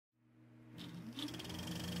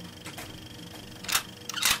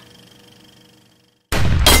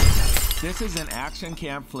This is an Action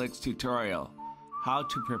Cam Flicks tutorial, how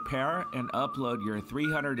to prepare and upload your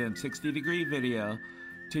 360-degree video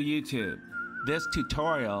to YouTube. This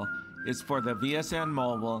tutorial is for the VSN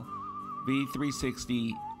Mobil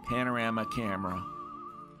V.360 Panorama camera.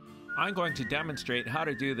 I'm going to demonstrate how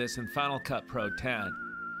to do this in Final Cut Pro 10.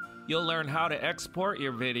 You'll learn how to export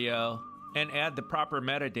your video and add the proper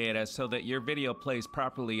metadata so that your video plays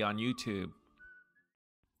properly on YouTube.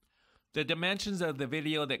 The dimensions of the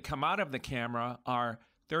video that come out of the camera are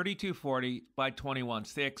 3240 by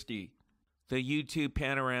 2160. The YouTube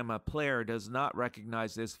Panorama player does not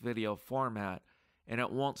recognize this video format, and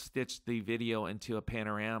it won't stitch the video into a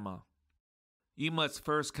panorama. You must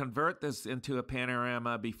first convert this into a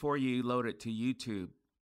panorama before you load it to YouTube.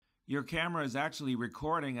 Your camera is actually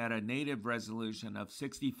recording at a native resolution of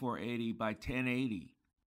 6480 by 1080,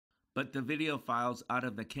 but the video files out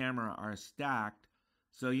of the camera are stacked,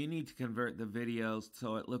 so you need to convert the videos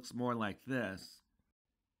so it looks more like this.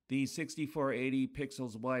 The 6480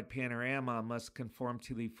 pixels wide panorama must conform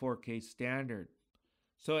to the 4K standard,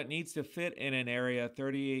 so it needs to fit in an area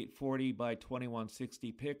 3840 by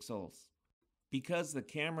 2160 pixels. Because the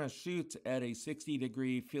camera shoots at a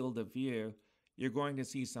 60-degree field of view, you're going to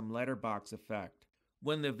see some letterbox effect.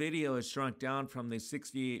 When the video is shrunk down from the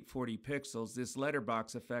 6840 pixels, this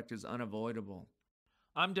letterbox effect is unavoidable.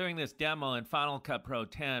 I'm doing this demo in Final Cut Pro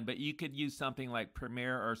 10, but you could use something like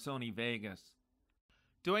Premiere or Sony Vegas.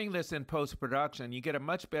 Doing this in post-production, you get a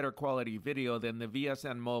much better quality video than the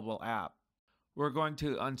VSN Mobil app. We're going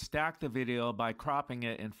to unstack the video by cropping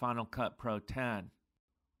it in Final Cut Pro 10.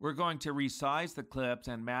 We're going to resize the clips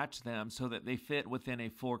and match them so that they fit within a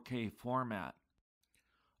 4K format.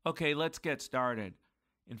 Okay, let's get started.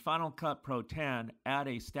 In Final Cut Pro 10, add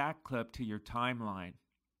a stack clip to your timeline.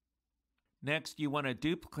 Next, you want to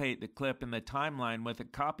duplicate the clip in the timeline with a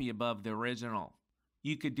copy above the original.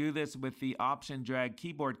 You could do this with the Option Drag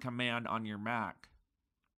keyboard command on your Mac.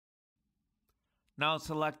 Now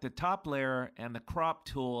select the top layer and the crop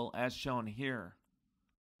tool as shown here.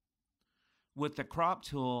 With the crop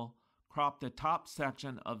tool, crop the top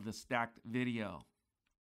section of the stacked video.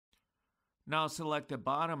 Now select the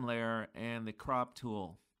bottom layer and the crop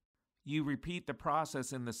tool. You repeat the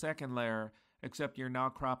process in the second layer, except you're now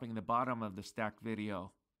cropping the bottom of the stacked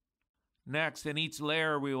video. Next, in each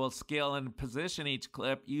layer, we will scale and position each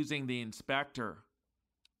clip using the inspector.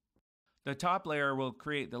 The top layer will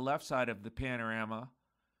create the left side of the panorama,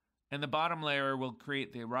 and the bottom layer will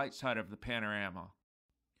create the right side of the panorama.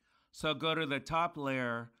 So go to the top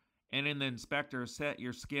layer, and in the inspector, set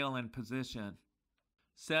your scale and position.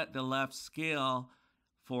 Set the left scale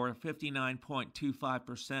for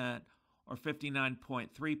 59.25% or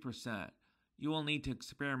 59.3%. You will need to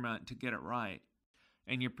experiment to get it right.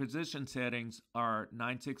 And your position settings are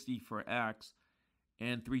 960 for X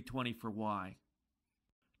and 320 for Y.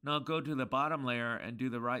 Now go to the bottom layer and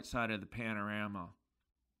do the right side of the panorama.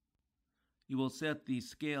 You will set the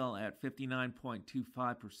scale at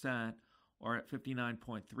 59.25% or at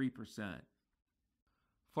 59.3%.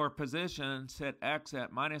 For position, set X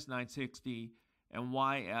at -960 and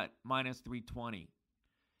Y at -320.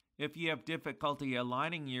 If you have difficulty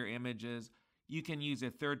aligning your images, you can use a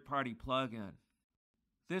third-party plugin.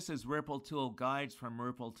 This is Ripple Tool Guides from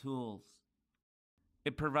Ripple Tools.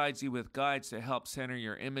 It provides you with guides to help center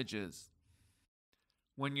your images.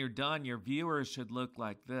 When you're done, your viewers should look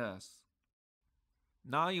like this.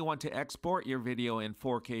 Now you want to export your video in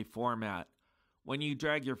 4K format. When you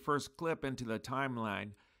drag your first clip into the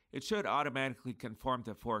timeline, it should automatically conform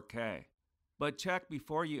to 4K. But check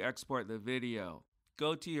before you export the video.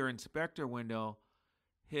 Go to your inspector window,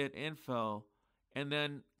 hit Info, and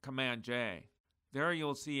then Command J. There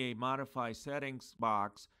you'll see a Modify Settings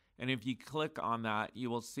box, and if you click on that, you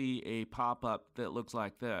will see a pop-up that looks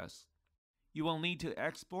like this. You will need to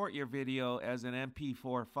export your video as an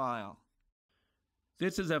MP4 file.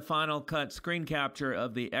 This is a Final Cut screen capture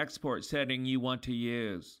of the export setting you want to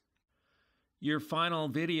use. Your final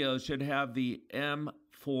video should have the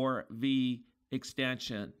M4V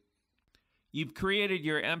extension. You've created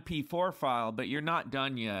your MP4 file, but you're not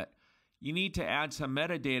done yet. You need to add some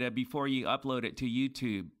metadata before you upload it to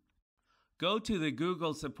YouTube. Go to the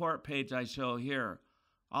Google support page I show here.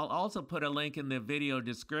 I'll also put a link in the video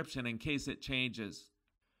description in case it changes.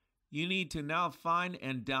 You need to now find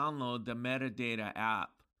and download the metadata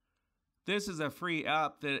app. This is a free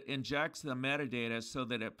app that injects the metadata so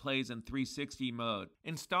that it plays in 360 mode.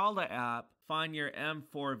 Install the app, find your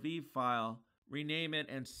M4V file, rename it,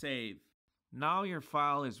 and save. Now your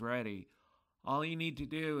file is ready. All you need to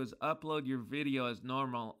do is upload your video as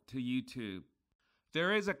normal to YouTube.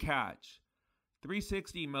 There is a catch.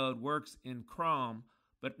 360 mode works in Chrome,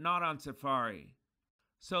 but not on Safari.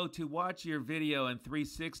 So to watch your video in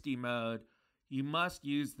 360 mode, you must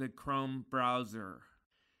use the Chrome browser.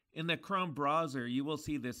 In the Chrome browser, you will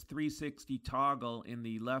see this 360 toggle in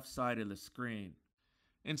the left side of the screen.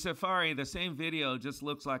 In Safari, the same video just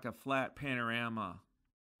looks like a flat panorama.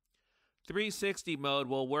 360 mode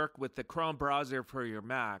will work with the Chrome browser for your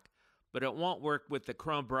Mac, but it won't work with the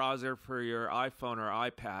Chrome browser for your iPhone or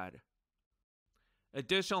iPad.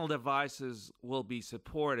 Additional devices will be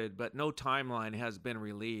supported, but no timeline has been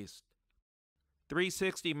released.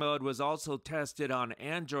 360 mode was also tested on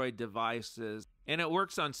Android devices, and it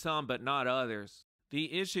works on some but not others.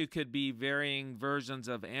 The issue could be varying versions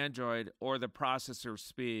of Android or the processor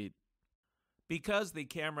speed. Because the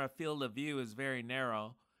camera field of view is very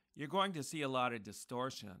narrow, you're going to see a lot of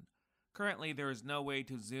distortion. Currently, there is no way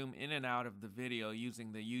to zoom in and out of the video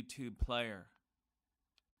using the YouTube player.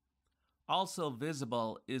 Also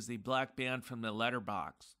visible is the black band from the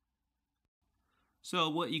letterbox. So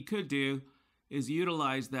what you could do is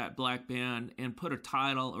utilize that black band and put a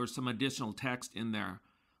title or some additional text in there.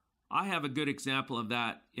 I have a good example of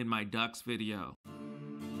that in my ducks video.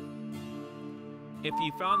 If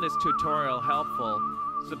you found this tutorial helpful,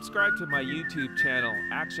 subscribe to my YouTube channel,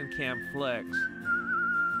 Action Cam Flicks.